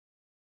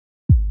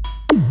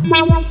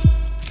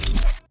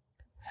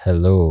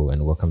Hello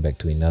and welcome back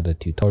to another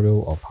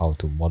tutorial of how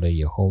to model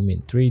your home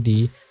in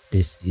 3D.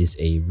 This is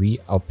a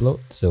re-upload,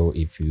 so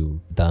if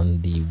you've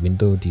done the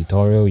window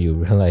tutorial, you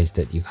realize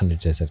that you kind of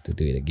just have to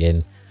do it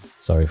again.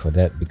 Sorry for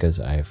that, because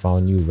I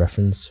found new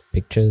reference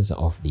pictures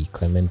of the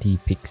Clementi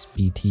Pix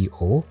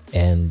BTO,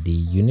 and the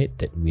unit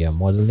that we are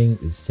modeling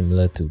is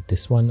similar to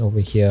this one over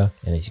here.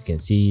 And as you can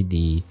see,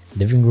 the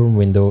living room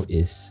window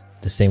is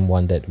the same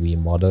one that we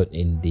modeled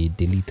in the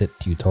deleted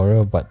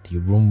tutorial, but the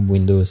room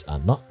windows are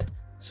not.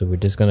 So we're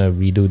just gonna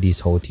redo this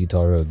whole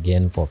tutorial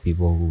again for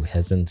people who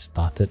hasn't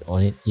started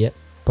on it yet.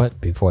 But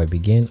before I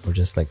begin, I would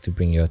just like to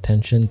bring your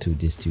attention to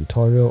this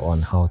tutorial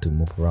on how to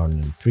move around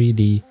in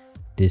 3D.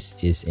 This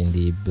is in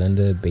the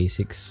Blender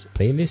Basics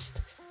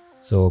playlist,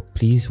 so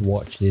please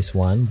watch this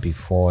one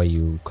before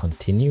you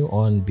continue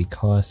on,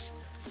 because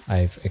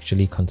I've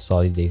actually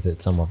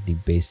consolidated some of the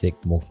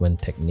basic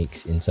movement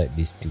techniques inside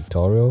this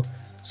tutorial,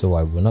 so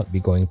I will not be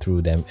going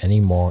through them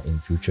anymore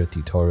in future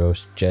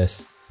tutorials,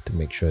 just to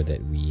make sure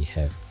that we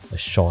have a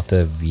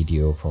shorter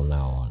video from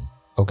now on.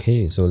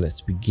 Okay, so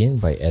let's begin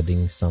by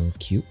adding some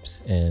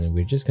cubes, and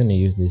we're just going to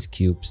use these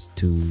cubes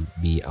to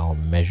be our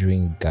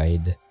measuring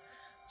guide.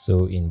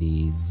 So in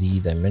the Z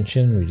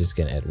dimension, we're just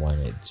going to add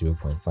one at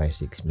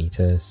 0.56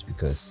 meters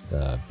because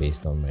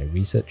based on my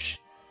research,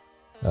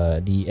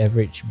 the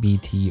average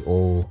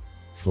BTO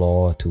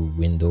floor to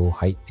window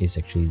height is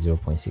actually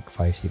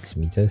 0.656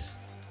 meters.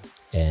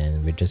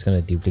 And we're just going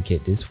to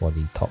duplicate this for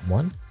the top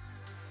one,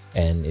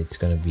 and it's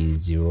going to be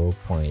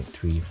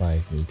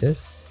 0.35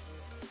 meters.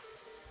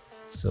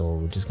 So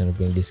we're just going to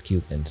bring this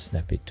cube and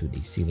snap it to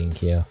the ceiling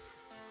here.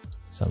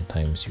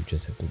 Sometimes you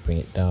just have to bring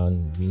it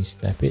down,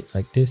 re-snap it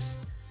like this.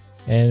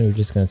 And we're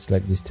just going to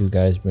select these two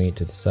guys, bring it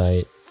to the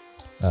side.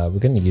 We're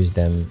going to use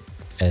them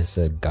as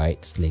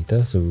guides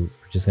later, so we're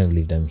just going to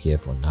leave them here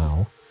for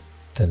now.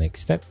 The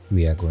next step,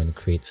 we are going to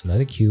create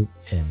another cube,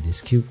 and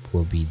this cube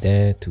will be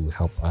there to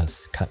help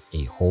us cut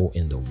a hole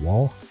in the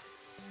wall.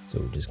 So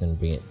we're just going to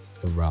bring it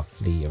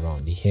roughly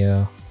around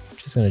here.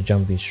 Just going to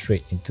jump it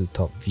straight into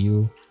top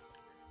view,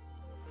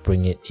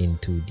 bring it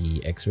into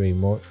the X-ray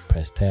mode,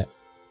 press tab,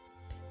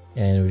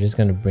 and we're just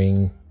going to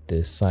bring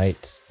the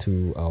sides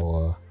to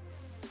our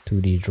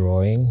 2D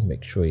drawing,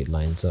 make sure it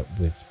lines up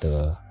with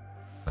the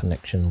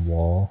connection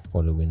wall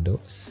for the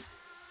windows.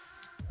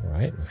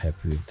 Alright, I'm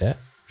happy with that.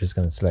 I'm just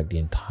going to select the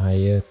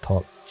entire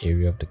top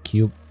area of the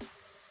cube,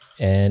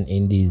 and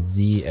in the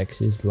Z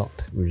axis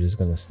locked, we're just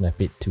going to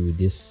snap it to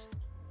this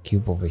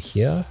cube over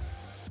here.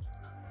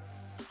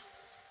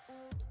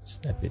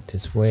 Snap it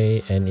this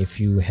way, and if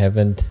you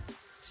haven't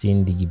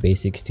seen the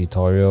basics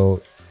tutorial,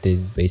 the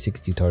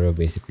basics tutorial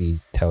basically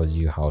tells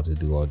you how to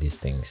do all these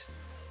things.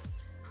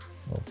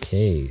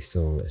 Okay,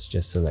 so let's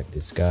just select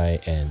this guy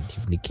and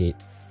duplicate,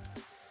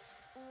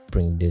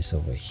 bring this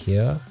over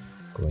here,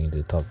 going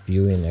to top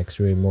view in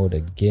X-ray mode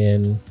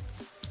again.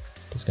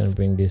 Just gonna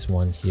bring this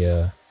one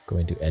here,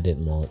 going to edit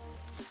mode,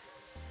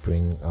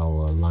 bring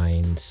our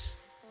lines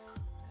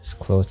as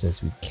close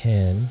as we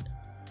can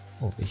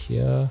over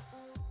here.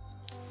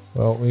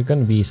 Well, we're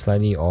gonna be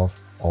slightly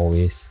off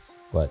always,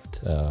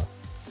 but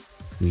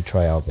we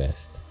try our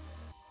best.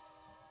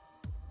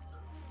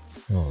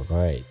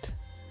 Alright,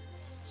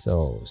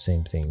 so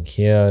same thing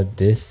here.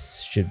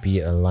 This should be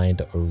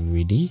aligned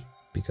already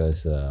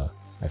because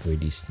I've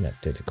already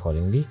snapped it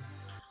accordingly.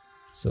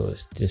 So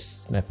let's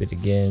just snap it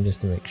again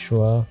just to make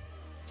sure.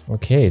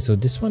 Okay, so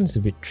this one is a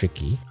bit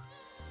tricky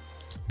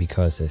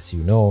because, as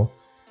you know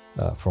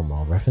from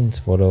our reference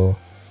photo,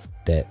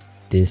 that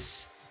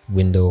this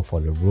window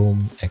for the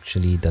room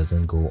actually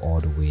doesn't go all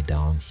the way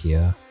down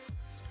here,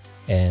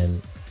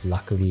 and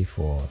luckily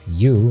for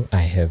you, I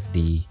have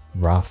the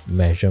rough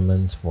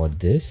measurements for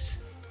this.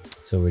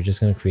 So we're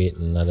just going to create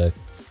another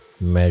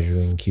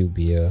measuring cube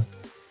here,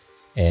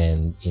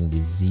 and in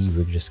the Z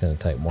we're just going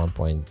to type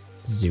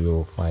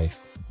 1.05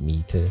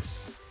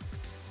 meters,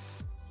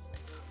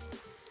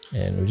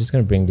 and we're just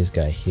going to bring this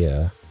guy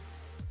here,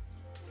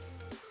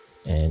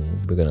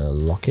 and we're going to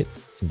lock it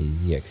in the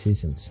Z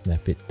axis and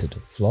snap it to the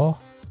floor,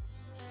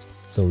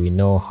 so we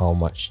know how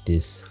much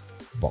this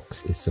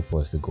box is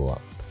supposed to go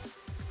up.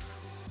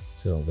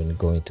 So I'm going to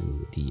go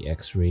into the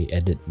X-ray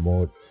edit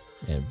mode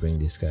and bring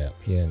this guy up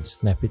here and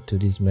snap it to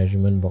this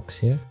measurement box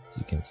here, as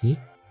you can see.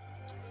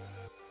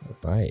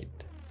 Alright,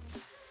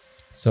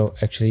 so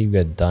actually we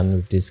are done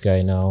with this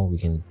guy now. We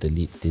can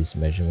delete this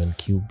measurement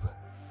cube,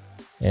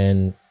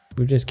 and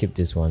we'll just keep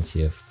this ones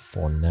here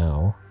for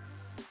now,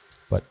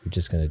 but we're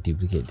just going to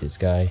duplicate this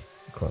guy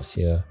across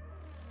here,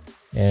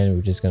 and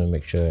we're just going to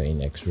make sure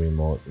in X-ray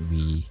mode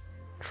we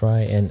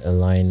try and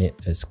align it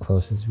as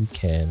close as we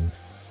can.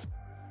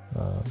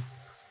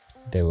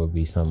 There will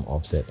be some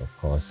offset, of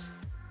course.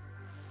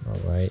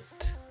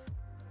 Alright,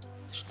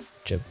 just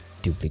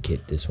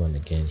duplicate this one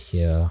again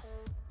here.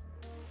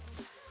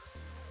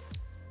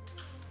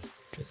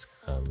 Just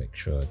make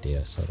sure they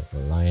are sort of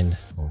aligned.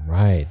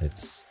 Alright,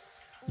 this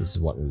is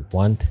what we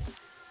want.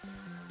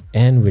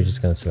 And we're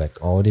just going to select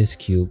all these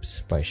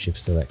cubes by shift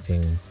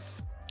selecting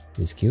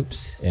these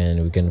cubes,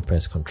 and we're going to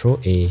press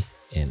Ctrl A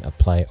and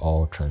apply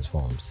all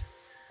transforms.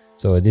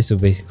 So this will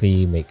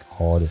basically make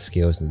all the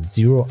scales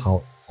zero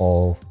out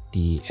all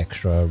the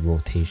extra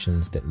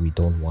rotations that we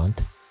don't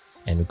want.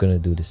 And we're going to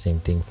do the same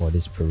thing for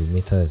this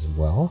perimeter as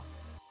well,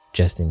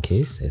 just in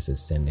case, as a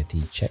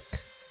sanity check.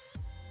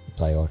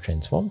 Apply all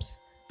transforms.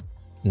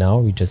 Now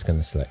we're just going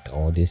to select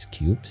all these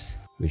cubes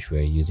which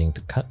we're using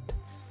to cut,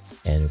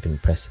 and we can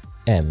press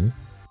M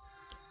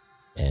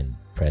and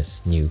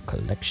press new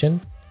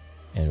collection,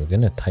 and we're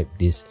going to type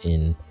this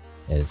in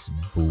as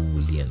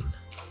Boolean.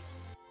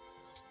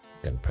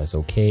 You can press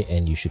OK,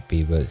 and you should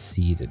be able to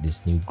see that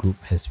this new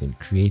group has been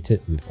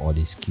created with all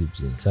these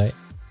cubes inside.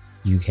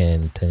 You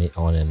can turn it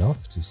on and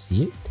off to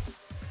see it.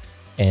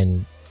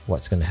 And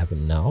what's going to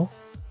happen now,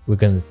 we're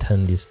going to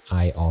turn this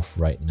eye off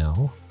right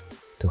now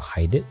to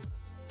hide it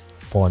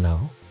for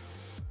now,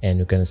 and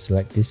we're going to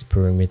select this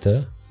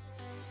perimeter,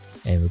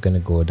 and we're going to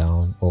go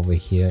down over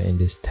here in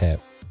this tab,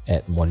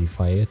 add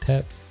modifier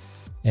tab,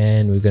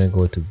 and we're going to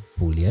go to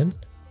Boolean,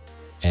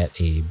 add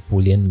a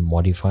Boolean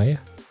modifier,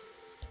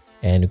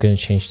 and we're going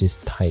to change this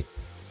type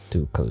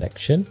to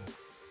collection,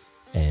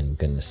 and we're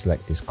going to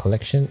select this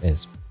collection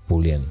as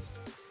Boolean.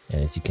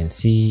 And as you can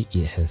see,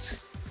 it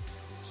has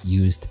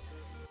used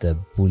the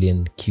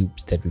Boolean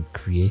cubes that we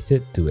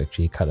created to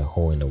actually cut a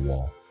hole in the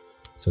wall.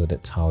 So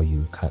that's how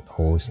you cut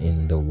holes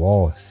in the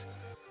walls.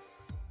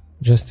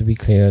 Just to be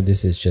clear,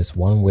 this is just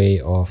one way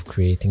of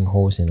creating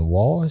holes in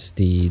walls.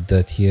 The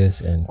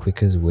dirtiest and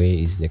quickest way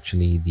is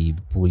actually the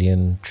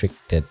Boolean trick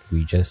that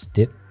we just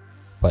did,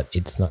 but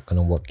it's not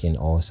going to work in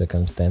all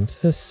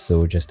circumstances.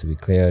 So just to be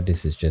clear,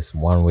 this is just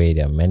one way.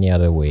 There are many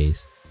other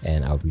ways,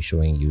 and I'll be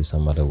showing you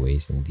some other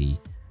ways in the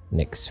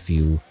next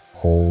few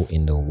hole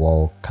in the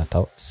wall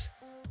cutouts.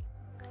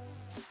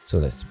 So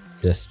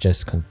let's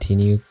just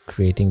continue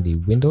creating the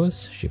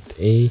windows. Shift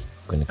A, I'm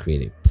going to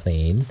create a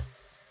plane.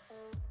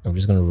 I'm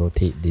just going to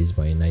rotate this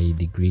by 90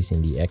 degrees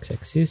in the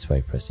x-axis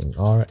by pressing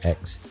R,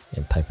 X,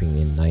 and typing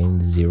in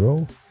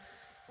 90.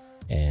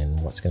 And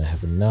what's going to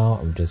happen now,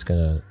 I'm just going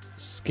to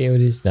scale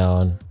this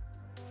down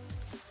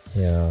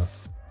here.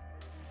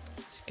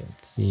 As you can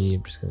see,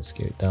 I'm just going to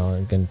scale it down.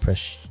 I'm going to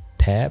press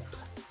Tab.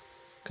 I'm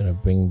going to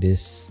bring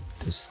this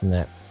to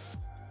snap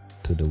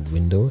to the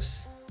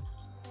windows.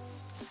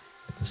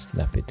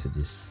 Snap it to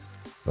this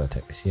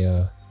vertex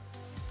here.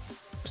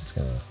 Just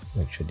gonna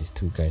make sure these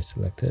two guys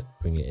selected,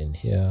 bring it in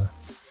here,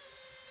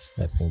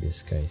 snapping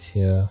these guys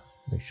here,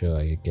 make sure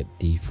I get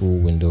the full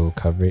window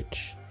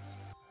coverage,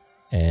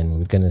 and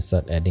we're gonna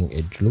start adding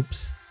edge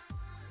loops.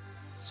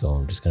 So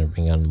I'm just gonna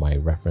bring on my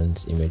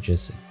reference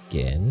images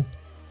again.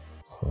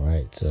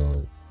 Alright,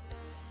 so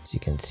as you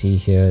can see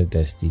here,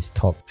 there's these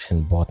top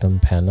and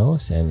bottom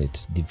panels, and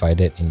it's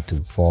divided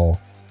into 4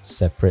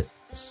 separate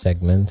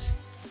segments.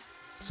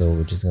 So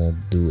we're just gonna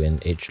do an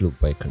edge loop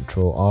by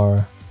Control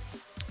R,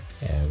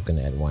 and we're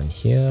gonna add one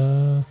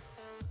here,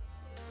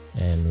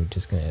 and we're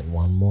just gonna add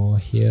one more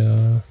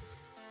here,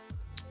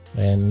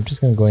 and I'm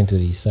just gonna go into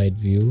the side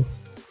view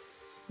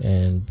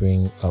and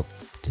bring up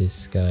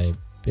this guy a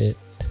bit.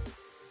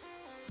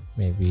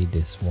 Maybe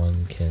this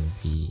one can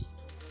be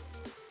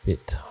a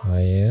bit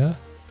higher.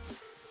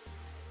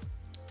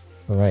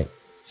 Alright,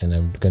 and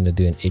I'm gonna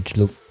do an edge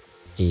loop,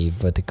 a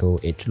vertical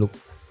edge loop.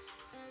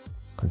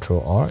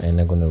 Control R,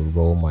 and I'm going to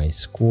roll my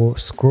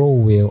scroll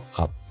wheel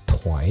up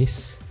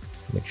twice.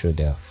 Make sure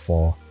there are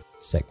 4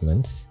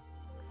 segments,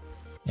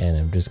 and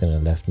I'm just going to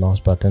left mouse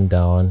button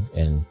down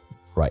and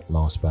right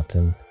mouse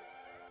button,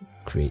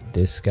 create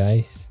this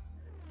guys.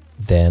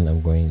 Then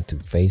I'm going to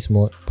face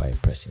mode by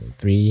pressing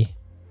 3,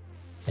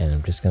 and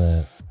I'm just going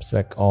to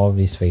select all of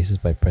these faces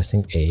by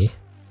pressing A,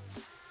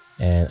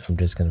 and I'm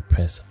just going to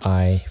press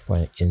I for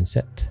an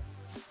inset.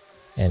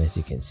 And as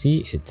you can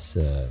see, it's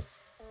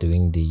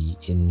doing the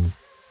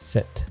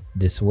inset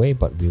this way,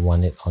 but we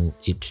want it on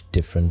each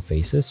different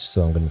faces.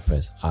 So I'm going to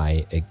press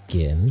I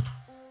again,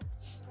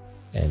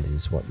 and this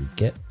is what we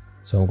get.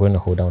 So I'm going to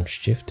hold down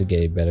Shift to get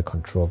a better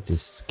control of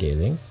this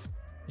scaling,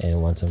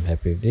 and once I'm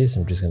happy with this,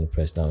 I'm just going to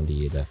press down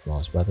the left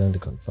mouse button to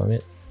confirm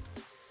it,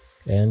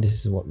 and this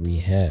is what we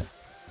have.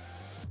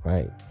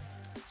 Right,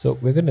 so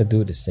we're going to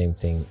do the same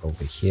thing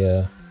over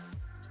here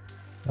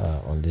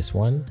on this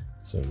one.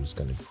 So I'm just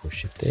going to go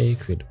Shift A,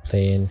 create a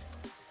plane,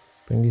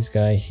 bring this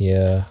guy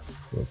here,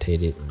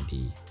 rotate it in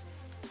the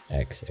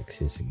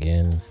x-axis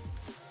again,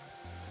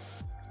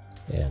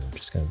 and I'm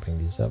just going to bring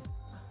this up,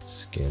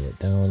 scale it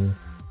down.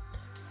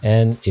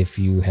 And if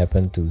you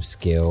happen to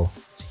scale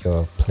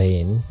your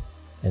plane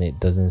and it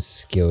doesn't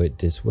scale it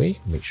this way,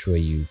 make sure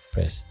you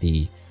press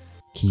the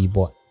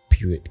keyboard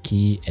period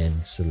key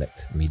and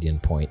select median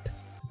point.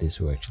 This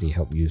will actually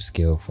help you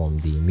scale from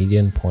the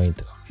median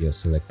point of your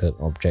selected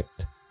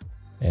object.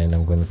 And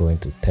I'm going to go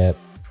into tab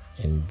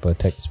in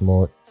vertex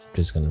mode. I'm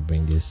just going to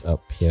bring this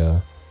up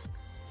here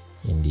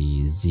in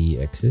the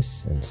Z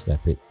axis and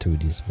snap it to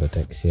this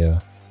vertex here,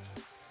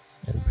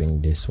 and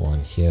bring this one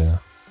here.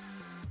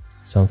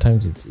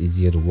 Sometimes it's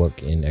easier to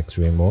work in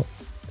X-ray mode,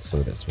 so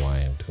that's why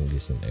I'm doing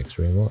this in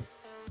X-ray mode.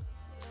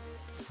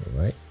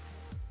 Alright,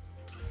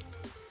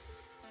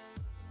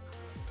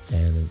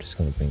 and I'm just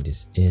going to bring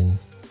this in,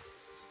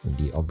 in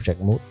the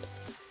object mode.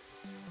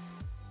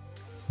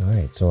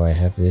 Alright, so I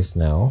have this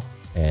now,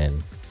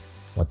 and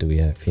what do we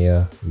have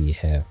here? We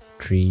have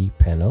 3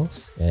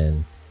 panels,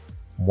 and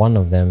one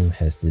of them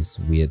has this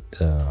weird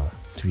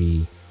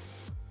 3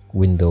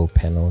 window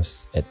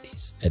panels at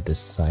the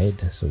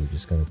side. So we're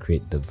just going to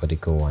create the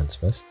vertical ones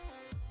first.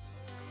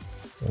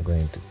 So I'm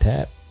going to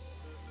tab,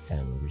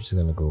 and we're just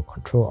going to go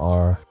Control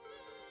R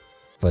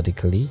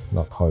vertically,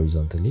 not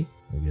horizontally.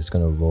 We're just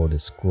going to roll the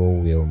scroll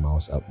wheel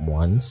mouse up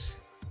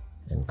once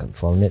and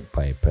confirm it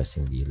by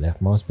pressing the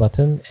left mouse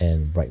button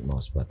and right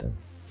mouse button.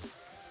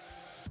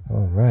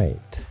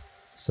 Alright,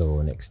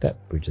 so next step,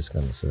 we're just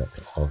going to select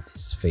all of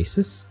these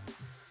faces,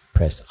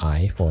 press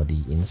I for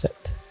the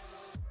inset,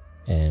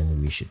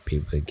 and we should be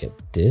able to get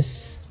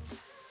this.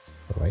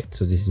 Alright,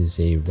 so this is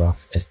a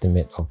rough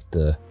estimate of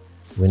the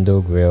window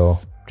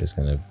grill. I'm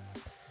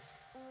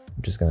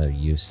just gonna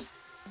use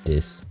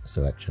this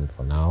selection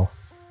for now.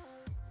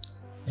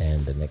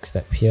 And the next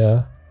step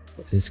here,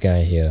 for this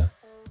guy here,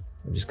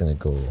 I'm just gonna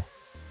go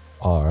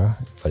R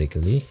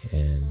vertically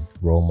and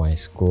roll my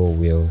scroll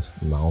wheel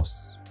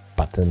mouse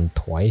button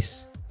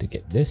twice to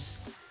get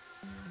this,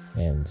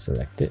 and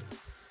select it.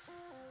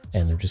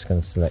 And I'm just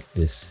gonna select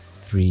this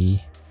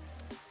 3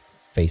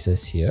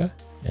 faces here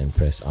and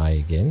press I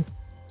again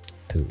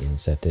to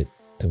inset it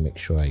to make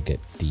sure I get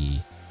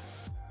the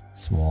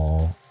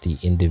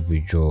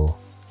individual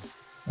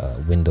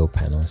window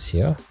panels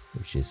here,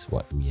 which is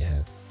what we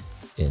have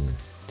in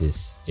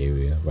this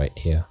area right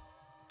here.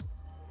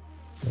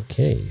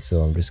 Okay,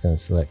 so I'm just going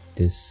to select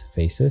these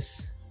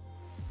faces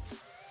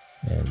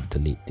and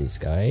delete these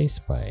guys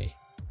by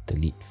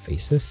delete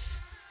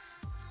faces.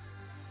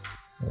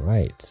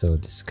 Alright, so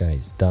this guy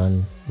is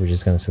done. We're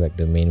just going to select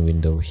the main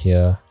window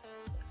here.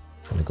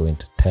 I'm going to go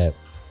into tab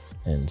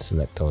and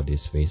select all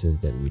these faces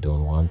that we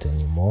don't want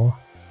anymore.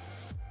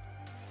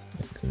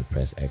 I'm going to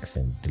press X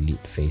and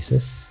delete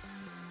faces.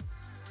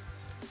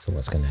 So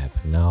what's going to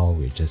happen now,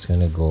 we're just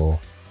going to go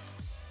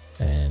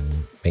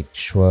and make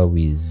sure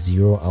we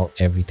zero out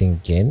everything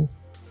again.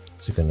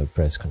 So we're going to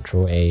press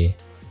Ctrl A,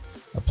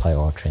 apply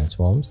all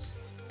transforms,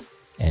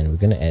 and we're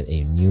going to add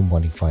a new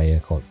modifier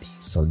called the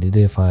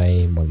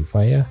Solidify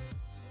Modifier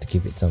to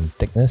give it some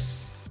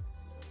thickness.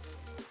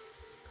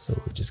 So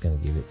we're just going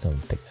to give it some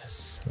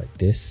thickness like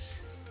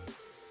this,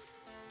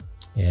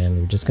 and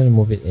we're just going to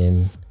move it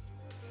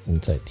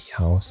inside the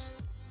house,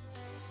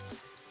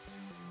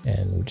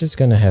 and we're just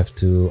going to have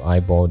to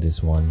eyeball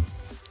this one.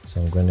 So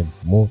I'm going to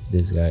move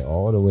this guy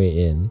all the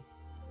way in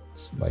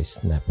by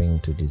snapping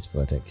to this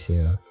vertex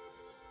here.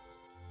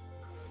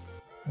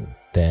 And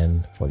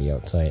then for the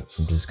outside,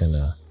 I'm just going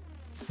to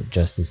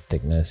adjust this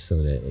thickness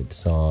so that it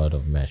sort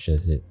of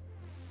matches it.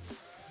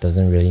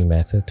 Doesn't really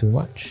matter too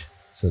much.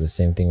 So the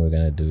same thing, we're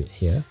going to do it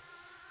here.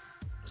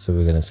 So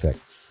we're going to select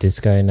this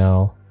guy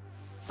now,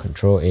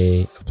 Ctrl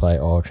A, apply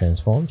all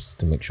transforms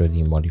to make sure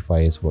the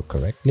modifiers work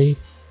correctly.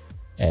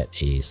 Add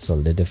a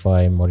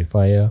Solidify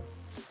Modifier,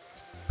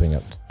 bring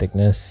up the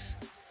thickness,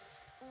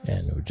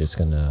 and we're just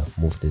gonna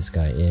move this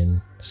guy in,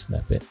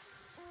 snap it.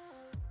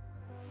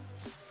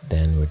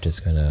 Then we're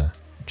just gonna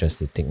adjust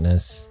the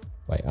thickness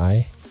by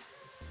I.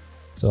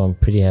 So I'm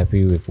pretty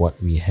happy with what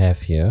we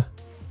have here.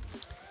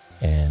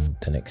 And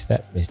the next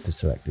step is to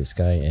select this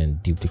guy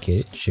and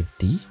duplicate it, Shift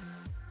D,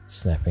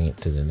 snapping it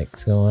to the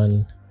next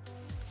one,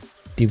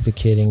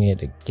 duplicating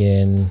it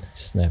again,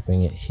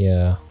 snapping it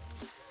here,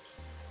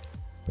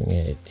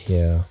 bringing it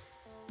here.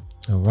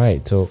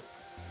 Alright, so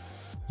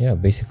yeah,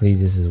 basically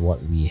this is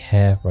what we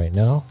have right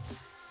now.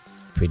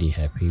 Pretty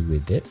happy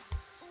with it.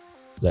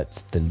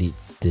 Let's delete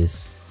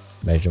this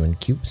measurement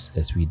cubes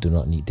as we do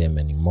not need them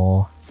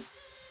anymore.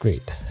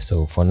 Great,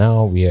 so for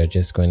now we are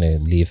just going to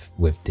live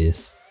with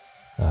this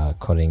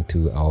according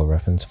to our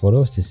reference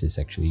photos. This is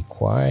actually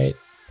quite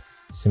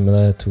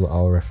similar to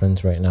our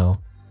reference right now,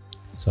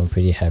 so I'm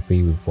pretty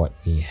happy with what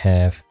we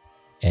have,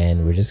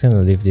 and we're just going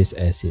to leave this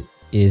as it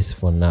is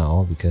for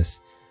now,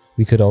 because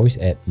we could always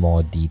add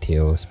more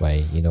details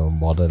by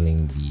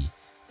modeling the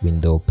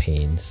window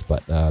panes,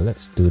 but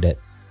let's do that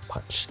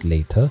much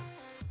later.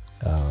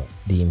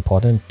 The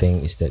important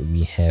thing is that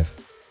we have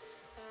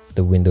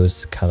the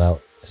windows cut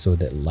out so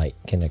that light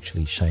can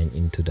actually shine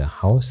into the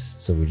house.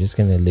 So we're just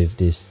gonna leave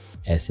this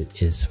as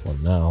it is for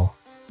now.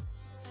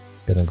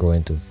 Gonna go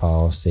into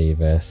File,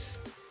 Save As,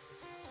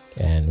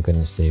 and we're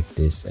gonna save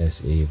this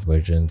as a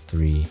version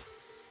 3.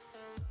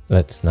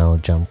 Let's now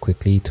jump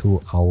quickly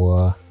to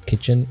our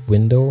kitchen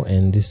window,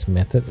 and this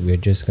method we're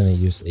just going to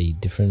use a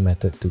different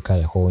method to cut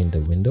a hole in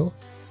the window.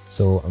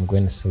 So I'm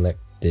going to select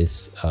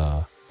this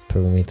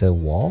perimeter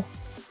wall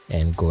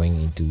and going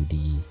into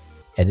the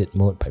edit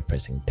mode by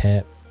pressing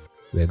tab.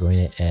 We're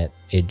going to add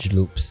edge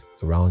loops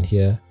around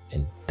here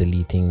and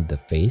deleting the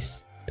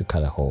face to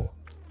cut a hole.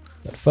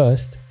 But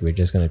first we're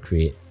just going to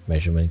create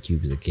measurement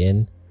cubes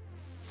again.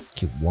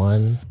 Cube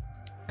 1,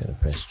 gonna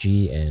press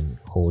G and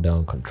hold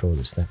down Control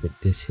to snap it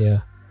this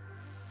here.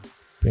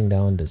 Bring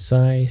down the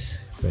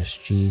size, press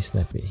G,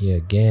 snap it here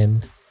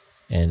again,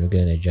 and we're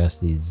gonna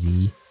adjust the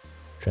Z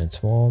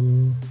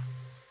transform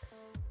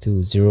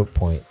to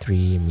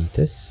 0.3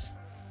 meters.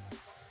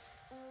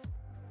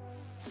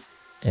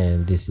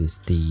 and this is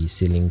the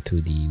ceiling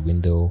to the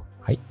window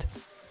height.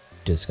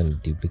 Just going to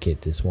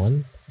duplicate this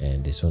one,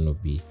 and this one will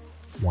be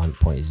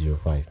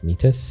 1.05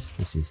 meters.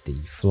 This is the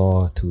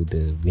floor to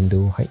the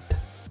window height.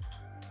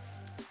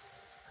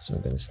 So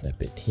I'm going to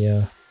snap it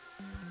here.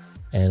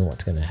 And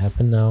what's going to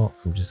happen now,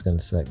 I'm just going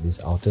to select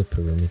this outer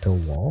perimeter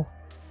wall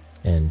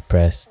and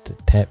press the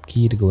tab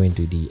key to go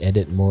into the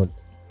edit mode.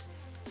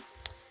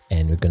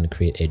 And we're going to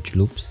create edge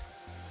loops.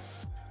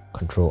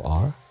 Control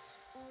R,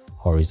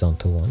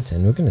 horizontal ones,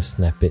 and we're going to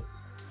snap it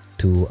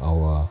to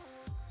our,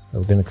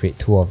 we're going to create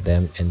 2 of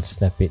them and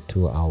snap it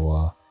to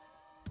our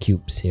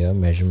cubes here,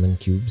 measurement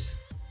cubes.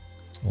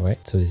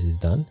 Alright, so this is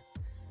done.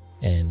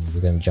 And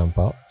we're going to jump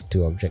out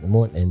to object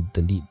mode and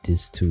delete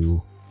these 2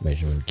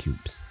 measurement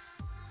cubes.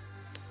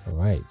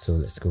 Alright, so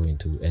let's go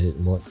into edit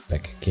mode,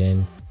 back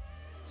again.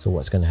 So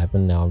what's going to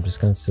happen now, I'm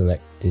just going to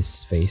select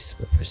this face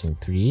by pressing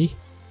 3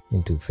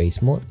 into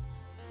face mode,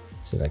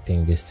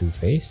 selecting this 2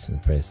 face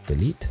and press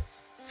delete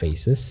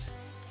faces.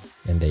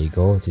 And there you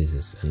go, this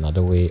is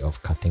another way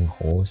of cutting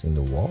holes in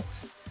the walls.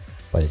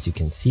 But as you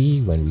can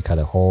see, when we cut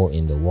a hole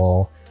in the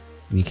wall,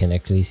 we can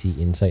actually see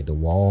inside the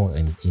wall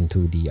and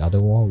into the other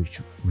wall,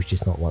 which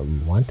is not what we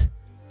want.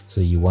 So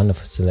you want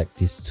to select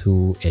these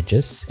 2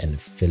 edges and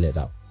fill it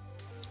up.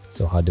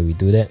 So how do we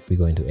do that? We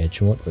go into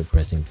edge mode by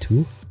pressing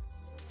 2.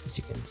 As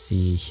you can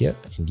see here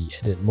in the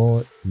edit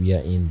mode, we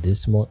are in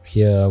this mode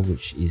here,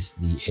 which is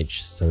the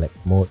edge select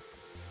mode.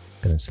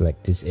 I'm gonna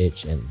select this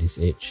edge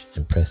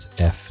and press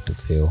F to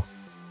fill.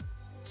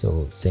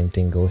 So same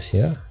thing goes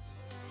here.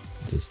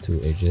 These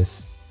 2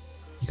 edges,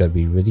 you gotta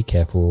be really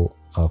careful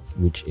of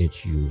which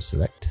edge you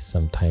select.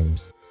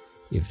 Sometimes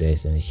if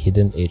there's a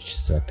hidden edge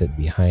selected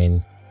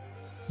behind,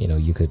 you know,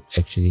 you could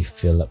actually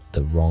fill up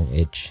the wrong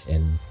edge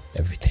and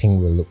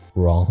everything will look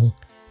wrong.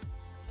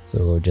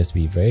 So just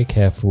be very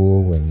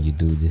careful when you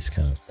do this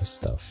kind of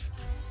stuff.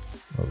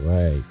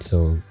 Alright,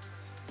 so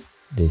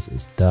this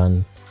is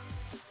done.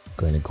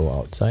 Going to go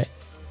outside,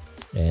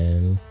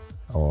 and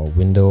our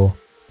window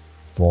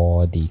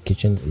for the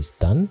kitchen is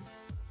done.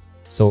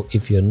 So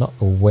if you're not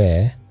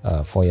aware,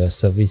 for your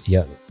service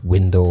yard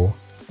window,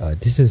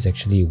 this is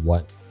actually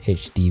what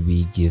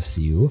HDB gives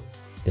you.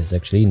 There's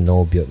actually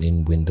no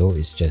built-in window,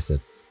 it's just an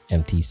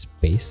empty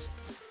space.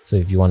 So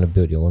if you want to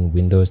build your own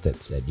windows,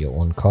 that's at your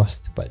own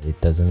cost, but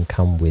it doesn't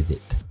come with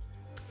it.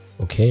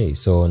 Okay,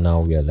 so now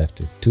we are left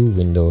with 2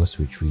 windows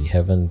which we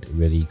haven't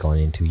really gone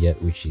into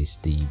yet, which is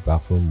the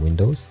bathroom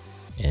windows.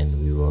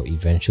 And we will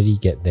eventually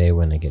get there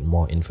when I get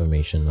more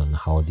information on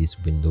how these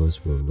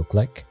windows will look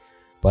like.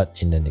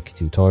 But in the next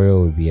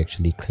tutorial, we'll be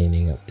actually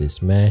cleaning up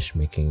this mesh,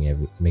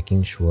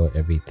 making sure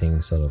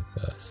everything sort of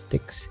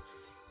sticks.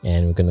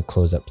 And we're going to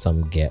close up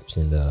some gaps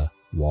in the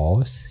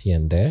walls here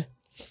and there.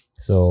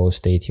 So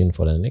stay tuned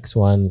for the next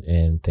one,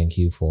 and thank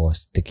you for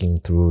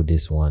sticking through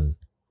this one.